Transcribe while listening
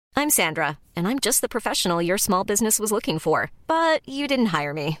I'm Sandra, and I'm just the professional your small business was looking for. But you didn't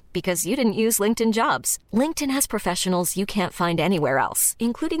hire me because you didn't use LinkedIn Jobs. LinkedIn has professionals you can't find anywhere else,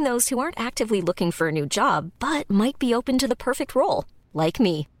 including those who aren't actively looking for a new job, but might be open to the perfect role, like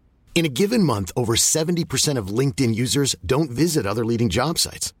me. In a given month, over 70% of LinkedIn users don't visit other leading job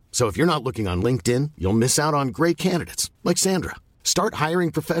sites. So if you're not looking on LinkedIn, you'll miss out on great candidates like Sandra. Start hiring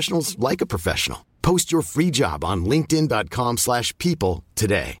professionals like a professional. Post your free job on linkedin.com/people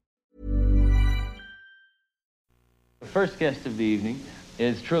today. The first guest of the evening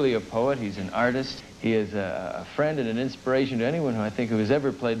is truly a poet. He's an artist. He is a friend and an inspiration to anyone who I think who has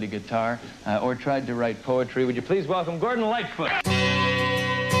ever played the guitar or tried to write poetry. Would you please welcome Gordon Lightfoot?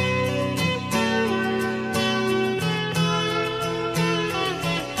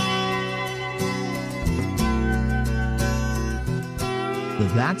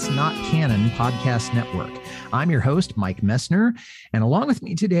 The That's Not Canon podcast network. I'm your host, Mike Messner, and along with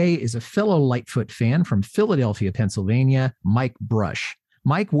me today is a fellow Lightfoot fan from Philadelphia, Pennsylvania, Mike Brush.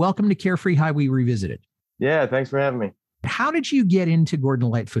 Mike, welcome to Carefree Highway Revisited. Yeah, thanks for having me. How did you get into Gordon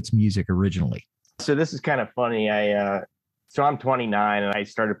Lightfoot's music originally? So this is kind of funny. So I'm 29 and I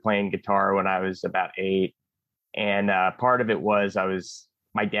started playing guitar when I was about 8. And part of it was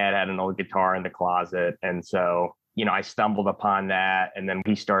my dad had an old guitar in the closet. And so I stumbled upon that, and then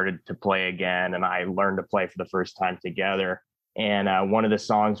we started to play again, and I learned to play for the first time together. And one of the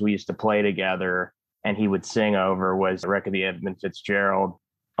songs we used to play together and he would sing over was a record of the Edmund Fitzgerald.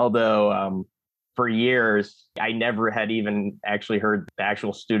 Although for years, I never had even actually heard the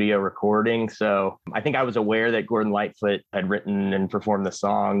actual studio recording. So I think I was aware that Gordon Lightfoot had written and performed the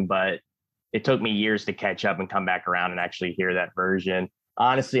song, but it took me years to catch up and come back around and actually hear that version.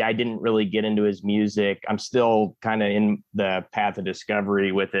 Honestly, I didn't really get into his music. I'm still kind of in the path of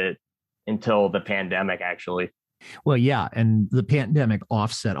discovery with it until the pandemic, actually. Well, yeah, and the pandemic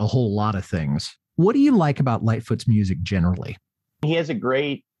offset a whole lot of things. What do you like about Lightfoot's music generally? He has a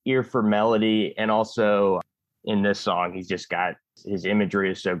great ear for melody, and also in this song, he's just got his imagery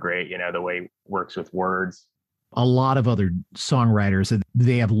is so great, the way he works with words. A lot of other songwriters,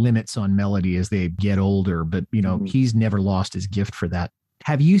 they have limits on melody as they get older, but he's never lost his gift for that.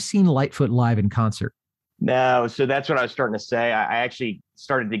 Have you seen Lightfoot live in concert? No, so that's what I was starting to say. I actually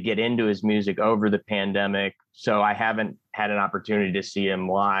started to get into his music over the pandemic, so I haven't had an opportunity to see him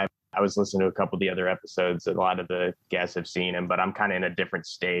live. I was listening to a couple of the other episodes. A lot of the guests have seen him, but I'm kind of in a different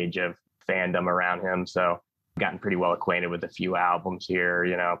stage of fandom around him, so I've gotten pretty well acquainted with a few albums here,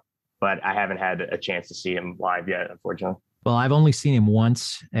 but I haven't had a chance to see him live yet, unfortunately. Well, I've only seen him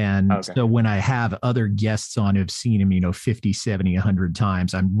once. And So when I have other guests on who've seen him, 50, 70, 100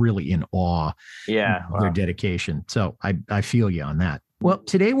 times, I'm really in awe of their dedication. So I feel you on that. Well,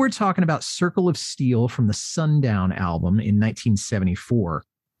 today we're talking about Circle of Steel from the Sundown album in 1974.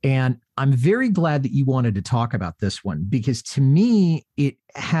 And I'm very glad that you wanted to talk about this one, because to me, it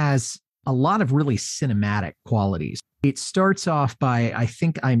has a lot of really cinematic qualities. It starts off by, I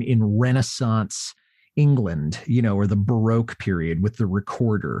think I'm in Renaissance England, or the Baroque period with the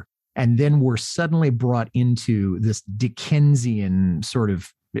recorder. And then we're suddenly brought into this Dickensian sort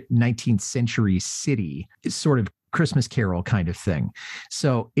of 19th century city, sort of Christmas Carol kind of thing.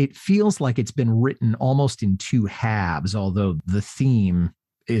 So it feels like it's been written almost in two halves, although the theme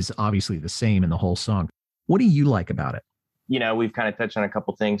is obviously the same in the whole song. What do you like about it? We've kind of touched on a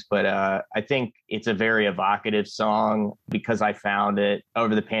couple things, but I think it's a very evocative song because I found it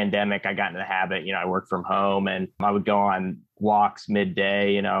over the pandemic. I got into the habit, I work from home and I would go on walks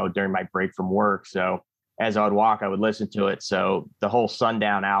midday, during my break from work. So as I would walk, I would listen to it. So the whole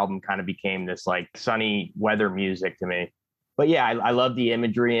Sundown album kind of became this like sunny weather music to me. But yeah, I love the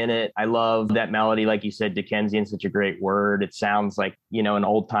imagery in it. I love that melody. Like you said, Dickensian, such a great word. It sounds like, an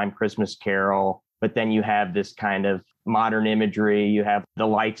old time Christmas carol. But then you have this kind of modern imagery. You have the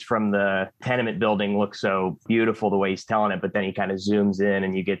lights from the tenement building look so beautiful the way he's telling it, but then he kind of zooms in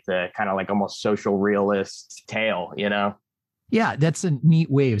and you get the kind of like almost social realist tale, Yeah, that's a neat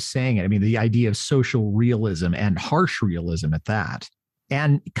way of saying it. I mean, the idea of social realism and harsh realism at that,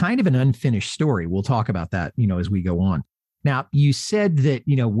 and kind of an unfinished story. We'll talk about that, as we go on. Now, you said that,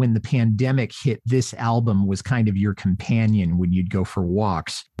 when the pandemic hit, this album was kind of your companion when you'd go for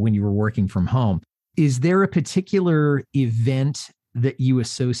walks, when you were working from home. Is there a particular event that you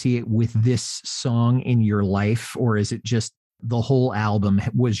associate with this song in your life, or is it just the whole album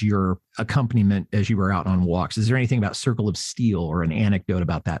was your accompaniment as you were out on walks? Is there anything about Circle of Steel or an anecdote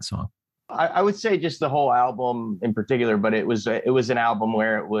about that song? I would say just the whole album in particular, but it was an album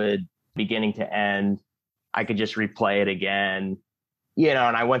where it would beginning to end, I could just replay it again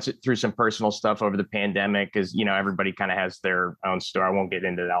and I went through some personal stuff over the pandemic because, everybody kind of has their own story. I won't get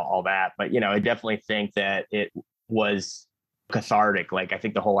into all that, but, I definitely think that it was cathartic. Like, I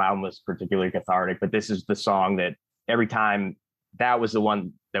think the whole album was particularly cathartic, but this is the song that every time, that was the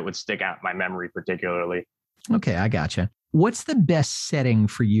one that would stick out in my memory particularly. Okay, I gotcha. What's the best setting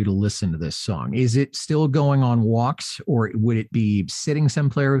for you to listen to this song? Is it still going on walks, or would it be sitting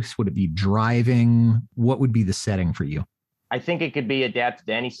someplace? Would it be driving? What would be the setting for you? I think it could be adapted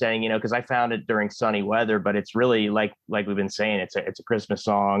to any setting, because I found it during sunny weather, but it's really like we've been saying, it's a Christmas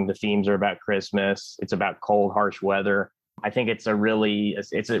song. The themes are about Christmas. It's about cold, harsh weather. I think it's really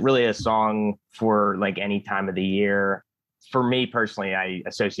a song for like any time of the year. For me personally, I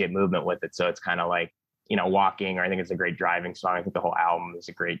associate movement with it. So it's kind of like, walking, or I think it's a great driving song. I think the whole album is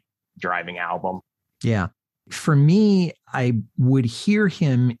a great driving album. Yeah. For me, I would hear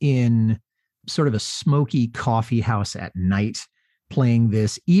him in sort of a smoky coffee house at night playing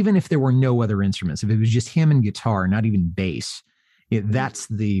this, even if there were no other instruments. If it was just him and guitar, not even bass, that's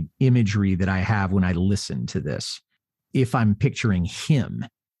the imagery that I have when I listen to this. If I'm picturing him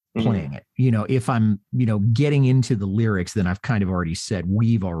playing it, if I'm, getting into the lyrics, then I've kind of already said,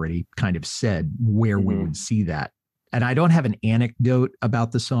 we've already kind of said where we would see that. And I don't have an anecdote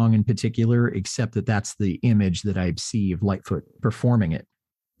about the song in particular, except that that's the image that I see of Lightfoot performing it.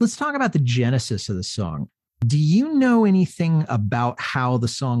 Let's talk about the genesis of the song. Do you know anything about how the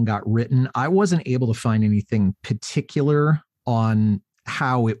song got written? I wasn't able to find anything particular on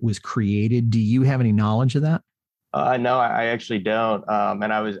how it was created. Do you have any knowledge of that? No, I actually don't.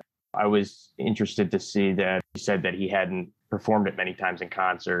 And I was interested to see that he said that he hadn't performed it many times in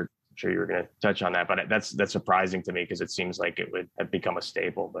concert. I'm sure you were going to touch on that, but that's surprising to me because it seems like it would have become a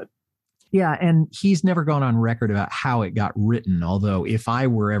staple. But yeah, and he's never gone on record about how it got written. Although if I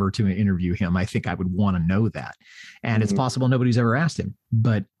were ever to interview him, I think I would want to know that. And it's possible nobody's ever asked him,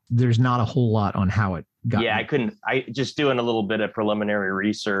 but there's not a whole lot on how it got. Yeah, I just doing a little bit of preliminary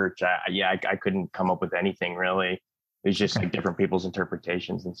research. I couldn't come up with anything really. It was just like different people's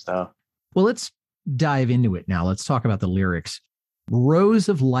interpretations and stuff. Well, let's dive into it now. Let's talk about the lyrics. Rows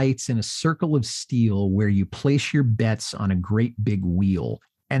of lights in a circle of steel where you place your bets on a great big wheel.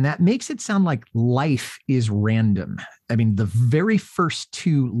 And that makes it sound like life is random. I mean, the very first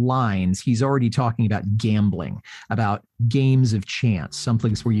two lines, he's already talking about gambling, about games of chance,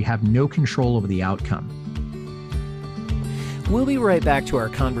 something where you have no control over the outcome. We'll be right back to our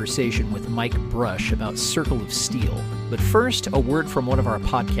conversation with Mike Brush about Circle of Steel. But first, a word from one of our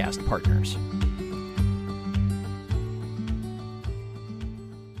podcast partners.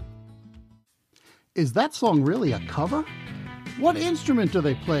 Is that song really a cover? What instrument are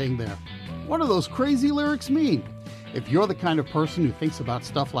they playing there? What do those crazy lyrics mean? If you're the kind of person who thinks about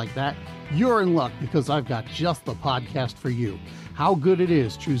stuff like that, you're in luck because I've got just the podcast for you. How Good It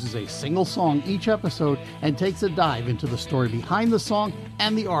Is chooses a single song each episode and takes a dive into the story behind the song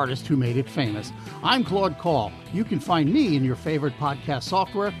and the artist who made it famous. I'm Claude Call. You can find me in your favorite podcast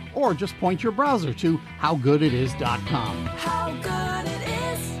software or just point your browser to howgooditis.com. How good it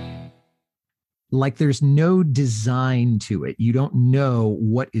is. Like there's no design to it. You don't know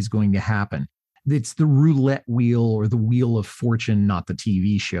what is going to happen. It's the roulette wheel or the wheel of fortune, not the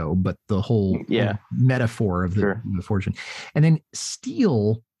TV show, but the whole metaphor of the fortune. And then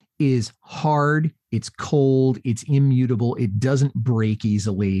steel is hard. It's cold. It's immutable. It doesn't break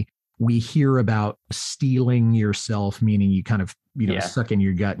easily. We hear about steeling yourself, meaning you kind of, suck in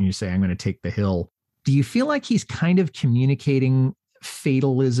your gut and you say, I'm going to take the hill. Do you feel like he's kind of communicating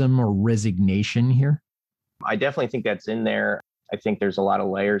fatalism or resignation here? I definitely think that's in there. I think there's a lot of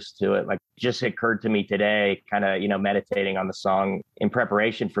layers to it. Like just occurred to me today, kind of, meditating on the song in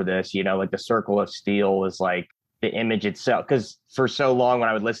preparation for this, like the Circle of Steel was like the image itself. Because for so long when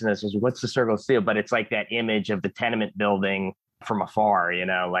I would listen to this was, what's the Circle of Steel? But it's like that image of the tenement building from afar,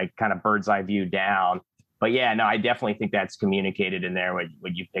 like kind of bird's eye view down. But yeah, no, I definitely think that's communicated in there, what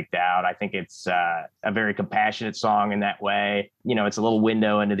you picked out. I think it's a very compassionate song in that way. It's a little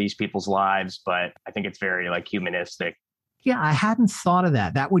window into these people's lives, but I think it's very like humanistic. Yeah, I hadn't thought of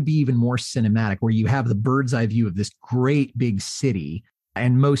that. That would be even more cinematic, where you have the bird's eye view of this great big city.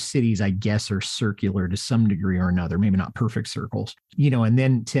 And most cities, I guess, are circular to some degree or another, maybe not perfect circles, and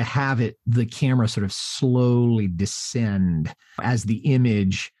then to have the camera sort of slowly descend as the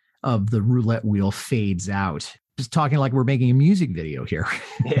image of the roulette wheel fades out. Just talking like we're making a music video here.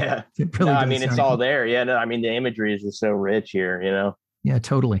 Yeah. It's all there. Yeah. No, the imagery is just so rich here, Yeah,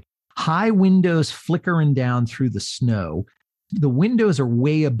 totally. High windows flickering down through the snow. The windows are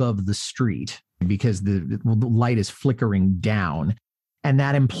way above the street because the light is flickering down. And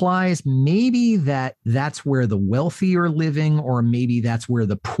that implies maybe that's where the wealthy are living, or maybe that's where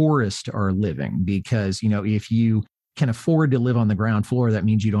the poorest are living. Because, if you can afford to live on the ground floor, that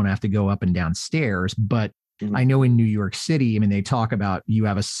means you don't have to go up and down stairs. But I know in New York City, they talk about you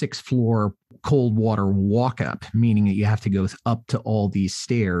have a 6th floor cold water walk up, meaning that you have to go up to all these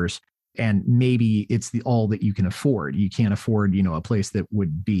stairs. And maybe it's all that you can afford. You can't afford, a place that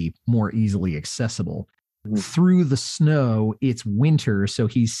would be more easily accessible. Through the snow, it's winter. So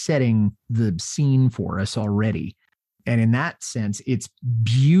he's setting the scene for us already. And in that sense, it's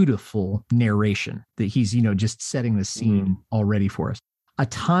beautiful narration that he's, just setting the scene already for us. A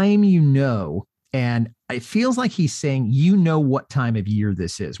time, and it feels like he's saying, what time of year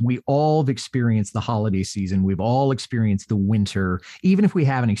this is. We all have experienced the holiday season. We've all experienced the winter. Even if we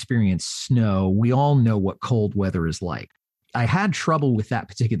haven't experienced snow, we all know what cold weather is like. I had trouble with that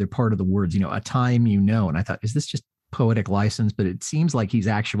particular part of the words, a time, and I thought, is this just poetic license? But it seems like he's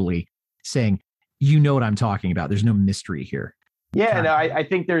actually saying, what I'm talking about. There's no mystery here. Yeah, no, I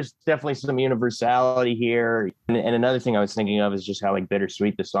think there's definitely some universality here. And another thing I was thinking of is just how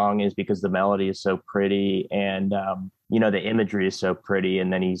bittersweet the song is, because the melody is so pretty and, the imagery is so pretty.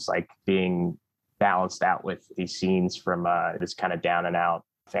 And then he's being balanced out with these scenes from this kind of down and out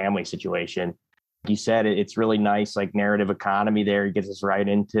family situation. You said it's really nice, narrative economy there. He gets us right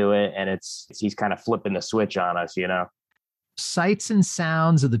into it. And he's kind of flipping the switch on us, Sights and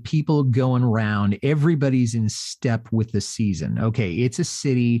sounds of the people going around. Everybody's in step with the season. Okay, it's a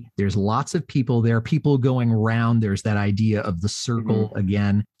city. There's lots of people there. People going around. There's that idea of the circle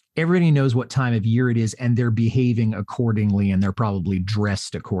again. Everybody knows what time of year it is, and they're behaving accordingly, and they're probably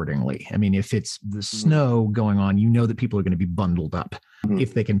dressed accordingly. If it's the snow going on, that people are going to be bundled up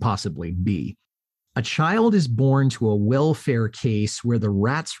if they can possibly be. A child is born to a welfare case where the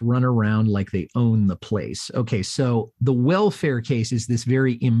rats run around like they own the place. Okay, so the welfare case is this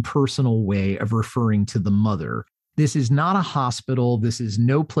very impersonal way of referring to the mother. This is not a hospital. This is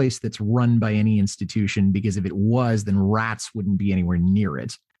no place that's run by any institution, because if it was, then rats wouldn't be anywhere near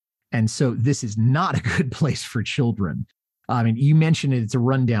it. And so this is not a good place for children. You mentioned it's a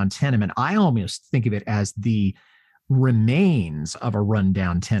rundown tenement. I almost think of it as the remains of a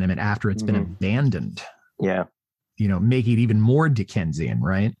rundown tenement after it's been abandoned. Yeah. Make it even more Dickensian,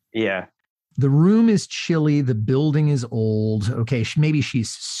 right? Yeah. The room is chilly. The building is old. Okay. Maybe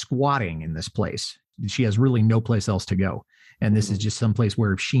she's squatting in this place. She has really no place else to go. And this is just someplace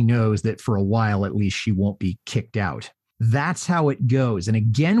where she knows that for a while, at least, she won't be kicked out. That's how it goes. And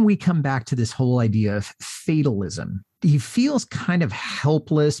again, we come back to this whole idea of fatalism. He feels kind of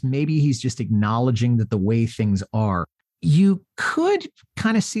helpless. Maybe he's just acknowledging that the way things are. You could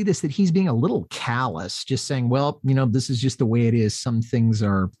kind of see this, that he's being a little callous, just saying, well, this is just the way it is. Some things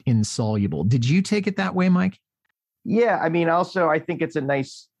are insoluble. Did you take it that way, Mike? Yeah. Also, I think it's a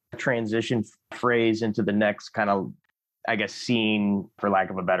nice transition phrase into the next kind of, scene, for lack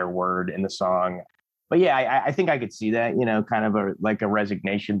of a better word, in the song. But yeah, I think I could see that, kind of a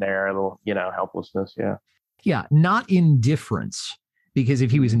resignation there, a little, helplessness. Yeah. Yeah, not indifference, because if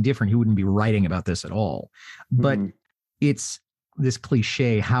he was indifferent, he wouldn't be writing about this at all. But it's this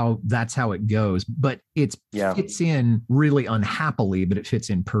cliche, that's how it goes. But it fits in really unhappily, but it fits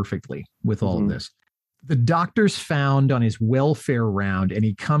in perfectly with all of this. The doctor's found on his welfare round, and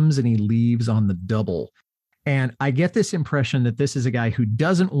he comes and he leaves on the double. And I get this impression that this is a guy who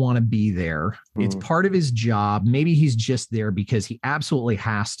doesn't want to be there. It's part of his job. Maybe he's just there because he absolutely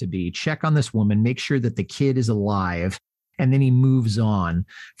has to be. Check on this woman, make sure that the kid is alive, and then he moves on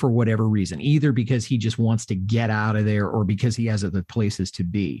for whatever reason, either because he just wants to get out of there or because he has other places to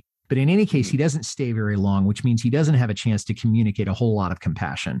be. But in any case, he doesn't stay very long, which means he doesn't have a chance to communicate a whole lot of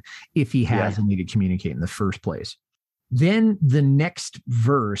compassion if he has any to communicate in the first place. Then the next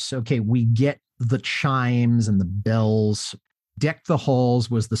verse, okay, we get the chimes and the bells. Deck the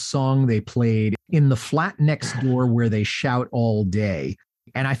Halls was the song they played in the flat next door where they shout all day.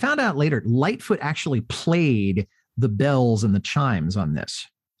 And I found out later, Lightfoot actually played the bells and the chimes on this.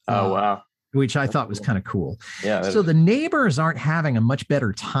 Oh, wow. Which I thought was kind of cool. Yeah. So the neighbors aren't having a much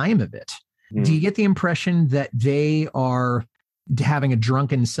better time of it. Do you get the impression that they are having a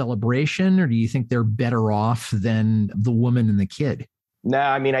drunken celebration, or do you think they're better off than the woman and the kid? No,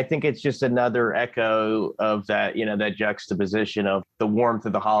 I think it's just another echo of that, that juxtaposition of the warmth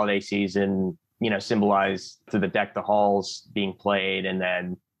of the holiday season, symbolized through the Deck the Halls being played. And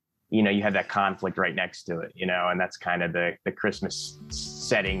then, you have that conflict right next to it, and that's kind of the Christmas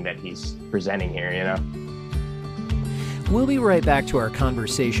setting that he's presenting here, We'll be right back to our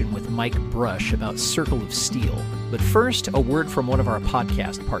conversation with Mike Brush about Circle of Steel. But first, a word from one of our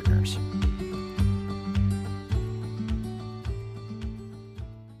podcast partners.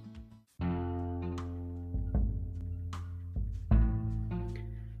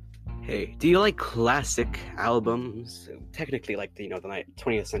 Do you like classic albums? Technically, like the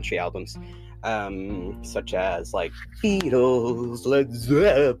 20th century albums, such as like Beatles, Led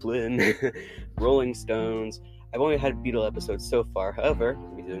Zeppelin, Rolling Stones. I've only had Beatle episodes so far. However,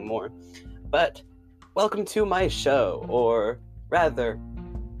 I'll be doing more. But welcome to my show, or rather,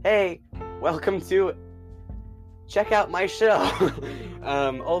 hey, welcome to check out my show.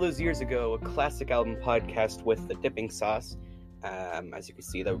 All those years ago, a classic album podcast with the dipping sauce. As you can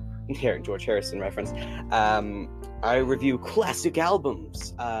see, the George Harrison reference. I review classic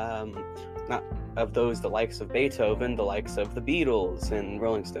albums, not of those the likes of Beethoven, the likes of the Beatles and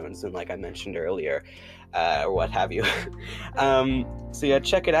Rolling Stones, and like I mentioned earlier, or what have you. So yeah,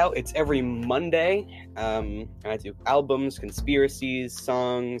 check it out. It's every Monday. I do albums, conspiracies,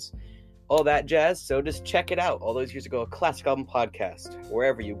 songs, all that jazz. So just check it out. All those years ago, a classic album podcast,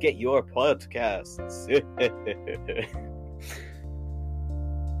 wherever you get your podcasts.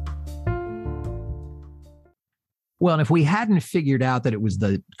 Well, and if we hadn't figured out that it was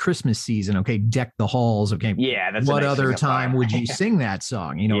the Christmas season, okay, Deck the Halls, okay, yeah, that's what other time would you sing that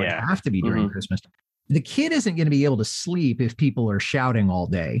song? It'd have to be during Christmas. The kid isn't going to be able to sleep if people are shouting all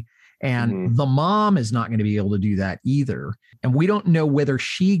day. And the mom is not going to be able to do that either. And we don't know whether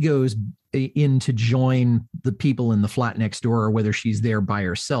she goes in to join the people in the flat next door or whether she's there by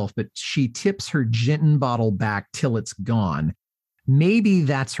herself, but she tips her gin bottle back till it's gone. Maybe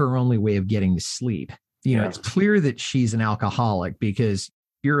that's her only way of getting to sleep. It's clear that she's an alcoholic, because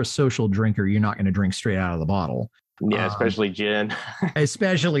if you're a social drinker, you're not going to drink straight out of the bottle. Yeah, especially gin.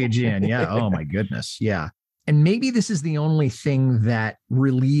 Especially gin. Yeah. Oh, my goodness. Yeah. And maybe this is the only thing that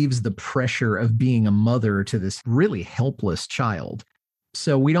relieves the pressure of being a mother to this really helpless child.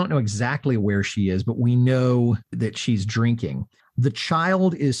 So we don't know exactly where she is, but we know that she's drinking. The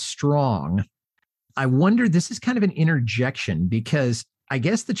child is strong. I wonder, this is kind of an interjection, because I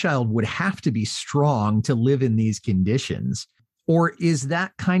guess the child would have to be strong to live in these conditions. Or is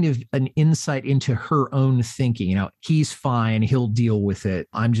that kind of an insight into her own thinking? He's fine. He'll deal with it.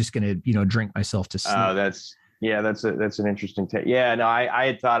 I'm just going to, drink myself to sleep. Oh, that's an interesting take. Yeah, no, I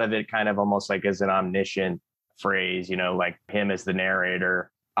had thought of it kind of almost like as an omniscient phrase, like him as the narrator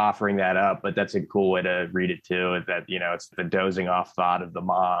offering that up. But that's a cool way to read it too, that, it's the dozing off thought of the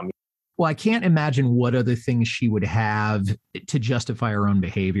mom. Well, I can't imagine what other things she would have to justify her own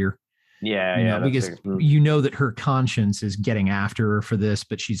behavior. Yeah, because that her conscience is getting after her for this,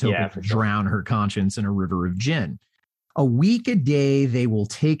 but she's hoping to drown her conscience in a river of gin. A week a day, they will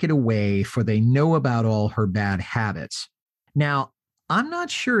take it away, for they know about all her bad habits. Now, I'm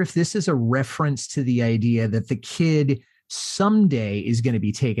not sure if this is a reference to the idea that the kid someday is going to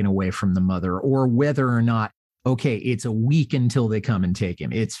be taken away from the mother, or whether or not, okay, it's a week until they come and take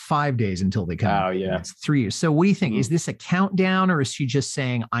him. It's 5 days until they come. Oh, yeah. It's 3 years. So what do you think? Is this a countdown, or is she just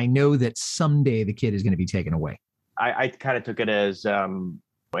saying, I know that someday the kid is going to be taken away? I kind of took it as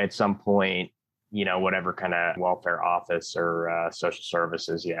at some point, whatever kind of welfare office or social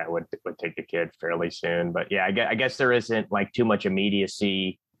services, would take the kid fairly soon. But yeah, I guess there isn't like too much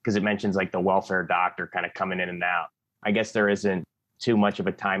immediacy, because it mentions like the welfare doctor kind of coming in and out. I guess there isn't too much of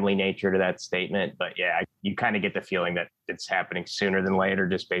a timely nature to that statement, but yeah, you kind of get the feeling that it's happening sooner than later,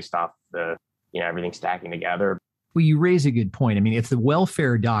 just based off the, everything stacking together. Well, you raise a good point. I mean, if the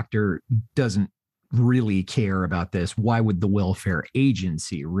welfare doctor doesn't really care about this, why would the welfare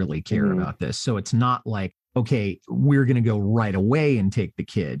agency really care about this? So it's not like, okay, we're going to go right away and take the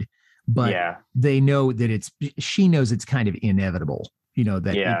kid, but they know that she knows it's kind of inevitable,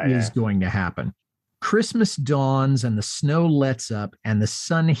 that it is going to happen. Christmas dawns and the snow lets up and the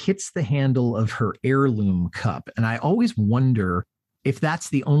sun hits the handle of her heirloom cup. And I always wonder if that's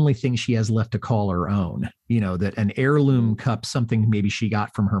the only thing she has left to call her own, that an heirloom cup, something maybe she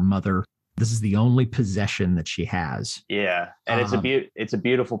got from her mother. This is the only possession that she has. Yeah. And it's a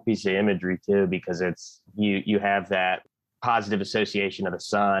beautiful piece of imagery too, because it's, you have that positive association of the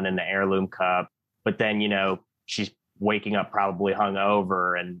sun and the heirloom cup, but then, she's waking up probably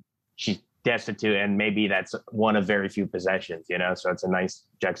hungover and she's destitute, and maybe that's one of very few possessions, so it's a nice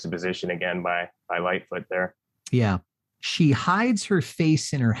juxtaposition again by Lightfoot there. Yeah. She hides her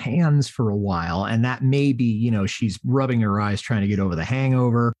face in her hands for a while, and that may be, she's rubbing her eyes trying to get over the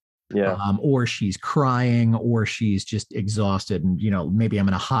hangover. Yeah. Or she's crying, or she's just exhausted, and maybe I'm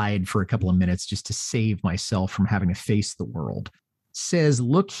going to hide for a couple of minutes just to save myself from having to face the world. Says,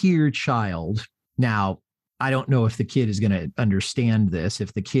 "Look here, child." Now, I don't know if the kid is going to understand this,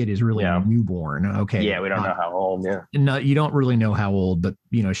 if the kid is really a newborn. Okay. Yeah, we don't know how old. Yeah. No, you don't really know how old, but,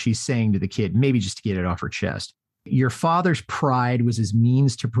 she's saying to the kid, maybe just to get it off her chest, "Your father's pride was his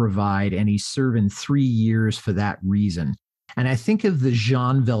means to provide, and he's serving 3 years for that reason. And I think of the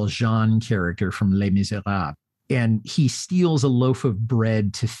Jean Valjean character from Les Miserables. And he steals a loaf of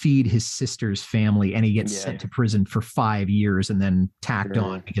bread to feed his sister's family, and he gets sent to prison for 5 years and then tacked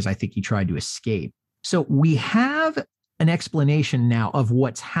on because I think he tried to escape. So we have an explanation now of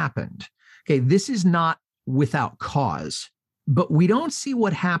what's happened. Okay, this is not without cause, but we don't see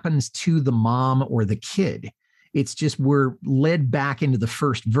what happens to the mom or the kid. It's just we're led back into the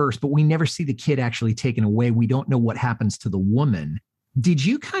first verse, but we never see the kid actually taken away. We don't know what happens to the woman. Did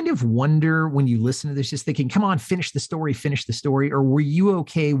you kind of wonder when you listen to this, just thinking, come on, finish the story? Or were you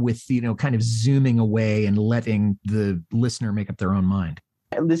okay with, kind of zooming away and letting the listener make up their own mind?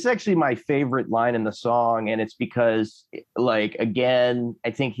 This is actually my favorite line in the song. And it's because, again,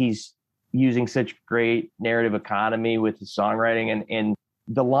 I think he's using such great narrative economy with his songwriting. And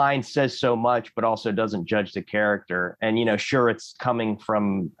the line says so much, but also doesn't judge the character. And, sure, it's coming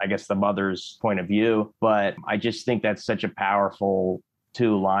from, I guess, the mother's point of view, but I just think that's such a powerful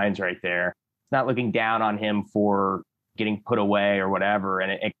 2 lines right there. It's not looking down on him for getting put away or whatever.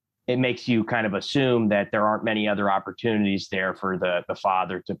 And it makes you kind of assume that there aren't many other opportunities there for the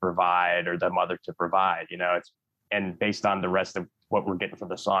father to provide or the mother to provide, and based on the rest of what we're getting from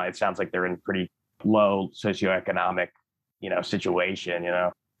the song, it sounds like they're in pretty low socioeconomic situation,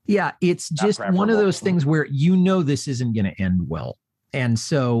 Yeah, it's just one of those things where this isn't going to end well. And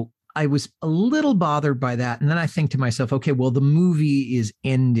so I was a little bothered by that. And then I think to myself, okay, well, the movie is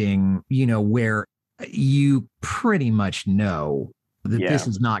ending, where you pretty much know that this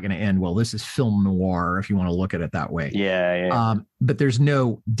is not going to end well. This is film noir, if you want to look at it that way. Yeah. But there's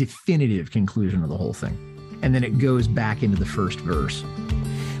no definitive conclusion of the whole thing. And then it goes back into the first verse.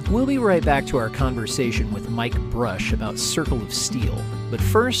 We'll be right back to our conversation with Mike Brush about Circle of Steel. But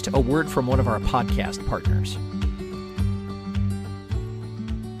first, a word from one of our podcast partners.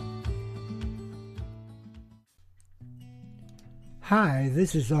 Hi,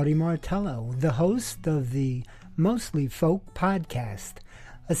 this is Audie Martello, the host of the Mostly Folk podcast,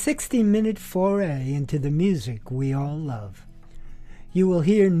 a 60-minute foray into the music we all love. You will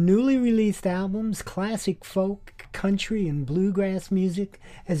hear newly released albums, classic folk, country, and bluegrass music,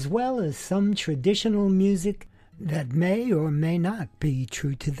 as well as some traditional music that may or may not be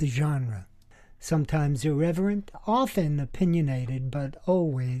true to the genre. Sometimes irreverent, often opinionated, but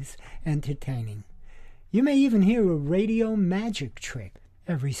always entertaining. You may even hear a radio magic trick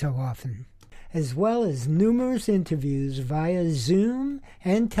every so often, as well as numerous interviews via Zoom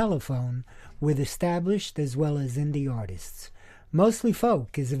and telephone with established as well as indie artists. Mostly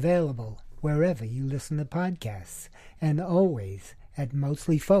Folk is available wherever you listen to podcasts, and always at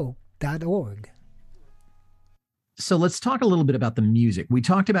mostlyfolk.org. So let's talk a little bit about the music. We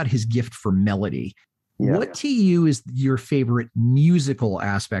talked about his gift for melody. What to you is your favorite musical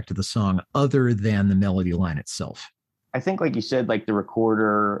aspect of the song other than the melody line itself? I think, like you said, like the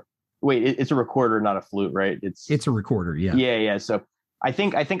recorder. Wait, it's a recorder, not a flute, right? It's a recorder, yeah. Yeah. So I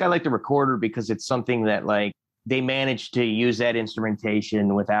think I like the recorder because it's something that they managed to use that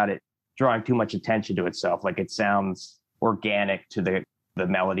instrumentation without it drawing too much attention to itself. Like it sounds organic to the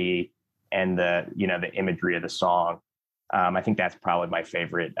melody and the imagery of the song. I think that's probably my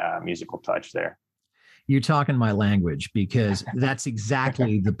favorite musical touch there. You're talking my language, because that's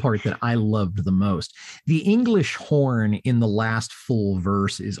exactly the part that I loved the most. The English horn in the last full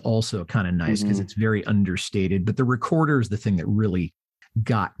verse is also kind of nice because it's very understated, but the recorder is the thing that really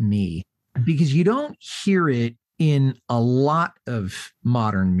got me, because you don't hear it in a lot of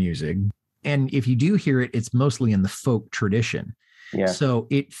modern music. And if you do hear it, it's mostly in the folk tradition. Yeah. So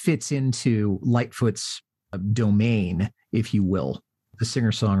it fits into Lightfoot's domain, if you will, the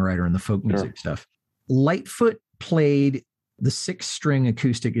singer-songwriter and the folk music stuff. Lightfoot played the 6-string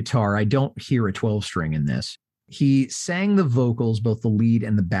acoustic guitar. I don't hear a 12-string in this. He sang the vocals, both the lead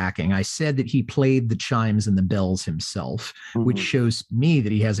and the backing. I said that he played the chimes and the bells himself, which shows me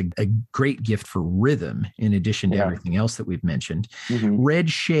that he has a great gift for rhythm in addition to everything else that we've mentioned. Red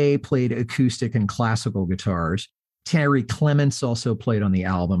Shea played acoustic and classical guitars. Terry Clements also played on the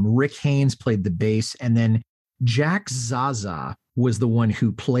album. Rick Haynes played the bass. And then Jack Zaza was the one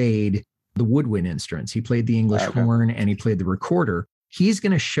who played the woodwind instruments. He played the English horn and he played the recorder. He's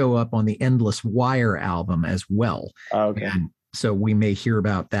going to show up on the Endless Wire album as well. And so we may hear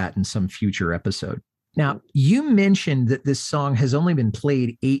about that in some future episode. Now, you mentioned that this song has only been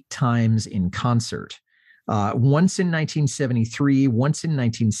played 8 times in concert. Once in 1973, once in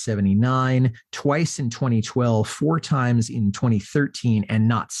 1979, twice in 2012, 4 times in 2013, and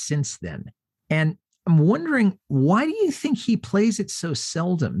not since then. And I'm wondering, why do you think he plays it so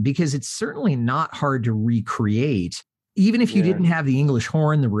seldom? Because it's certainly not hard to recreate. Even if you didn't have the English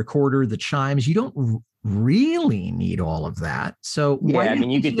horn, the recorder, the chimes, you don't really need all of that. So yeah, I mean,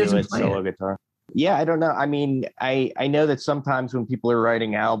 you could do it solo guitar. Yeah, I don't know. I mean, I know that sometimes when people are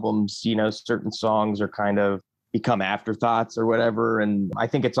writing albums, you know, certain songs are kind of become afterthoughts or whatever. And I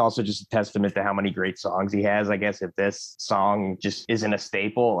think it's also just a testament to how many great songs he has. I guess if this song just isn't a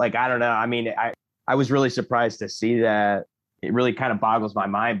staple, like, I don't know. I mean, I was really surprised to see that. It really kind of boggles my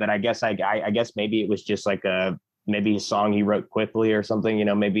mind, but I guess I guess maybe it was just like maybe a song he wrote quickly or something, you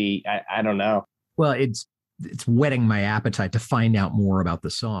know, maybe, I don't know. Well, it's whetting my appetite to find out more about the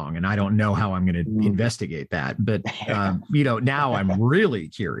song. And I don't know how I'm going to investigate that, but you know, now I'm really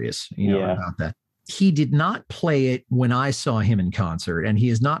curious, you know, about that. He did not play it when I saw him in concert, and he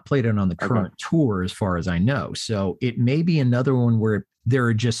has not played it on the current tour as far as I know. So it may be another one where there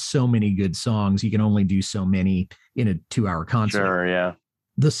are just so many good songs. You can only do so many in a 2-hour concert. Sure, yeah.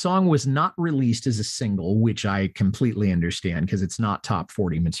 The song was not released as a single, which I completely understand because it's not top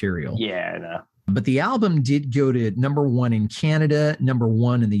 40 material. Yeah, I know. But the album did go to number 1 in Canada, number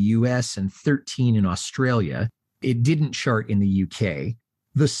 1 in the US, and 13 in Australia. It didn't chart in the UK.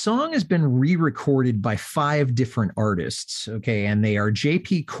 The song has been re-recorded by 5 different artists, okay? And they are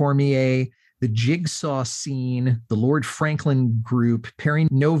J.P. Cormier, the Jigsaw Scene, the Lord Franklin Group, Perry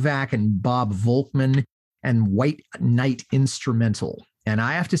Novak and Bob Volkman, and White Knight Instrumental. And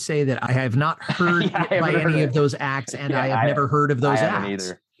I have to say that I have not heard it by any of those acts, and I have never heard of those acts. I haven't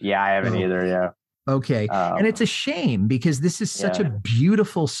either. Yeah, I haven't either, yeah. Okay. And it's a shame because this is such a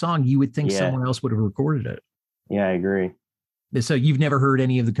beautiful song. You would think someone else would have recorded it. Yeah, I agree. So you've never heard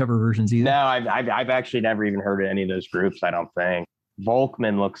any of the cover versions either? No, I've actually never even heard of any of those groups, I don't think.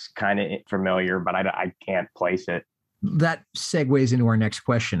 Volkman looks kind of familiar, but I can't place it. That segues into our next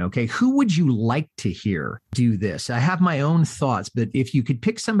question. Okay. Who would you like to hear do this? I have my own thoughts, but if you could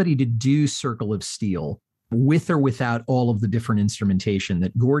pick somebody to do Circle of Steel with or without all of the different instrumentation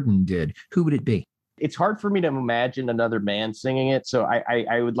that Gordon did, who would it be? It's hard for me to imagine another man singing it. So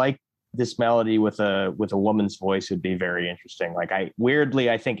I would like this melody with a woman's voice would be very interesting. Like I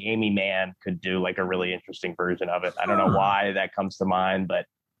think Amy Mann could do like a really interesting version of it. I don't know why that comes to mind, but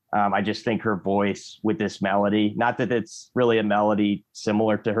I just think her voice with this melody, not that it's really a melody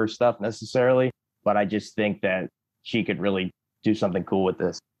similar to her stuff necessarily, but I just think that she could really do something cool with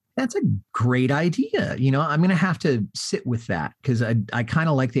this. That's a great idea. You know, I'm going to have to sit with that because I kind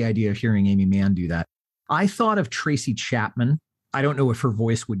of like the idea of hearing Amy Mann do that. I thought of Tracy Chapman. I don't know if her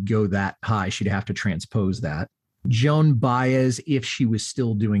voice would go that high. She'd have to transpose that. Joan Baez, if she was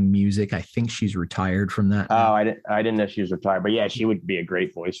still doing music. I think she's retired from that. Oh, I didn't know she was retired, but yeah, she would be a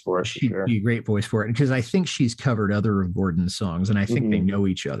great voice for it. She'd be a great voice for it because I think she's covered other of Gordon's songs, and I think they know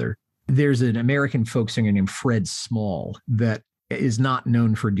each other. There's an American folk singer named Fred Small that is not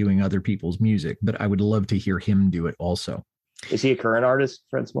known for doing other people's music, but I would love to hear him do it also. Is he a current artist,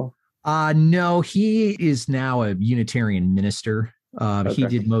 Fred Small? No, he is now a Unitarian minister. He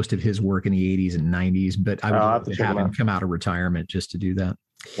did most of his work in the 80s and 90s, but I would love to have him come out of retirement just to do that.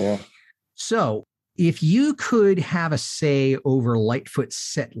 Yeah. So if you could have a say over Lightfoot's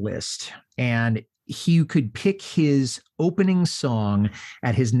set list and he could pick his opening song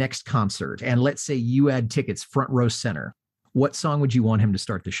at his next concert, and let's say you had tickets front row center, what song would you want him to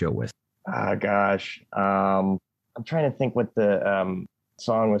start the show with? Gosh. I'm trying to think what the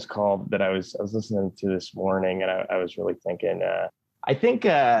song was called that I was listening to this morning, and I was really thinking, I think,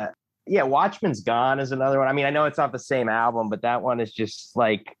 Watchman's Gone is another one. I mean, I know it's not the same album, but that one is just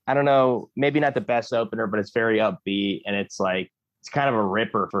like, I don't know, maybe not the best opener, but it's very upbeat, and it's kind of a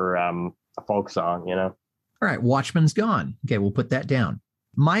ripper for a folk song, you know? All right, Watchman's Gone. Okay, we'll put that down.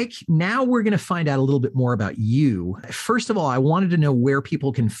 Mike, now we're going to find out a little bit more about you. First of all, I wanted to know where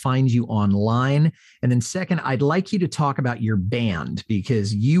people can find you online. And then second, I'd like you to talk about your band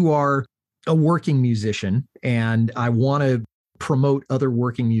because you are a working musician and I want to promote other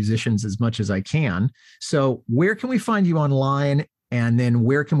working musicians as much as I can. So where can we find you online? And then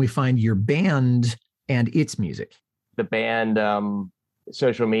where can we find your band and its music? The band,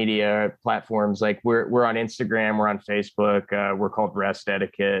 social media platforms, like we're on Instagram, we're on Facebook, we're called Rest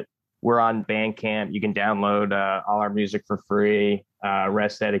Etiquette. We're on Bandcamp. You can download all our music for free,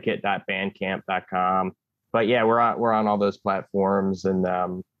 restetiquette.bandcamp.com. But yeah, we're on all those platforms,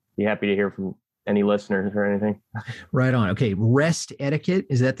 and be happy to hear from any listeners or anything. Right on. Okay, Rest Etiquette,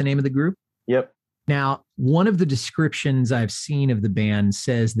 is that the name of the group? Yep. Now, one of the descriptions I've seen of the band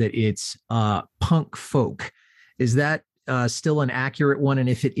says that it's punk folk. Is that still an accurate one? And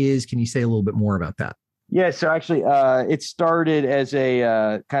if it is, can you say a little bit more about that? Yeah, so actually it started as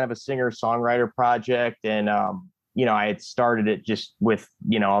a kind of a singer-songwriter project. And, I had started it just with,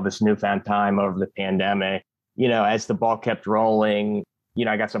 all this newfound time over the pandemic. As the ball kept rolling,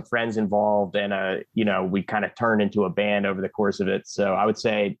 I got some friends involved, and we kind of turned into a band over the course of it. So I would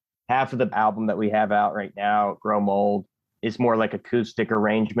say half of the album that we have out right now, Grow Mold, is more like acoustic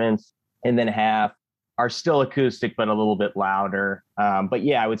arrangements, and then half are still acoustic but a little bit louder. But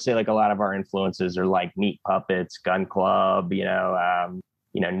yeah, I would say like a lot of our influences are like Meat Puppets, Gun Club,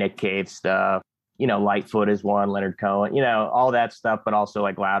 Nick Cave stuff. Lightfoot is one, Leonard Cohen, all that stuff, but also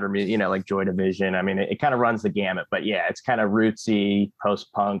like louder music, like Joy Division. I mean, it kind of runs the gamut, but yeah, it's kind of rootsy,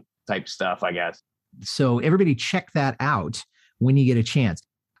 post-punk type stuff, I guess. So everybody check that out when you get a chance.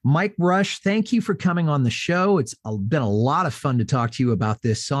 Mike Brush, thank you for coming on the show. It's been a lot of fun to talk to you about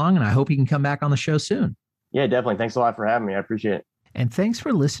this song, and I hope you can come back on the show soon. Yeah, definitely. Thanks a lot for having me. I appreciate it. And thanks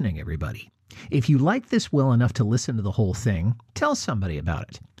for listening, everybody. If you like this well enough to listen to the whole thing, tell somebody about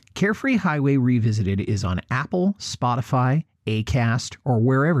it. Carefree Highway Revisited is on Apple, Spotify, Acast, or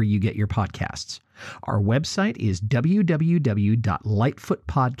wherever you get your podcasts. Our website is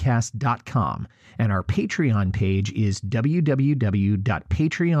www.lightfootpodcast.com, and our Patreon page is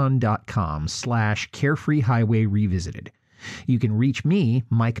www.patreon.com/Carefree Highway Revisited. You can reach me,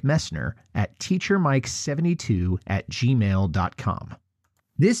 Mike Messner, at teachermike72@gmail.com.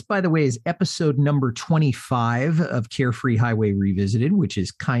 This, by the way, is episode number 25 of Carefree Highway Revisited, which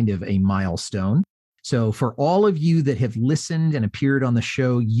is kind of a milestone. So for all of you that have listened and appeared on the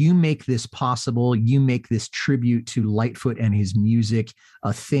show, you make this possible. You make this tribute to Lightfoot and his music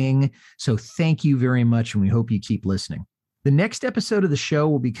a thing. So thank you very much, and we hope you keep listening. The next episode of the show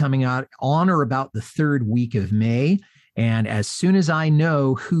will be coming out on or about the third week of May. And as soon as I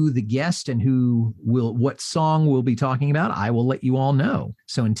know who the guest and what song we'll be talking about, I will let you all know.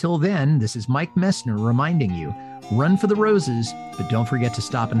 So until then, this is Mike Messner reminding you, run for the roses, but don't forget to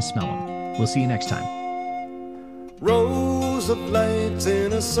stop and smell them. We'll see you next time. Rows of lights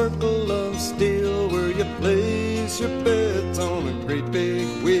in a circle of steel where you place your bets on a great big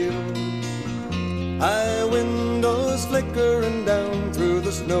wheel. High windows flickering down through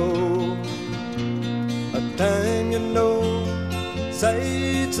the snow. A time you know,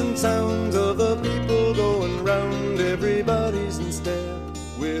 sights and sounds of the people going round. Everybody's in step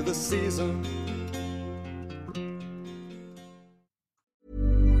with the season.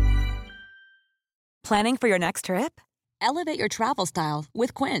 Planning for your next trip? Elevate your travel style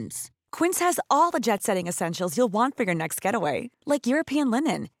with Quince. Quince has all the jet-setting essentials you'll want for your next getaway, like European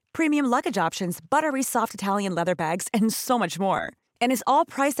linen, premium luggage options, buttery soft Italian leather bags, and so much more. And is all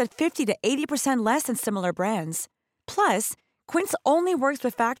priced at 50 to 80% less than similar brands. Plus, Quince only works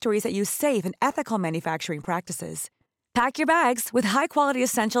with factories that use safe and ethical manufacturing practices. Pack your bags with high-quality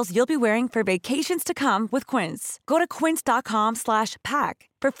essentials you'll be wearing for vacations to come with Quince. Go to quince.com/pack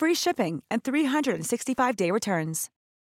for free shipping and 365-day returns.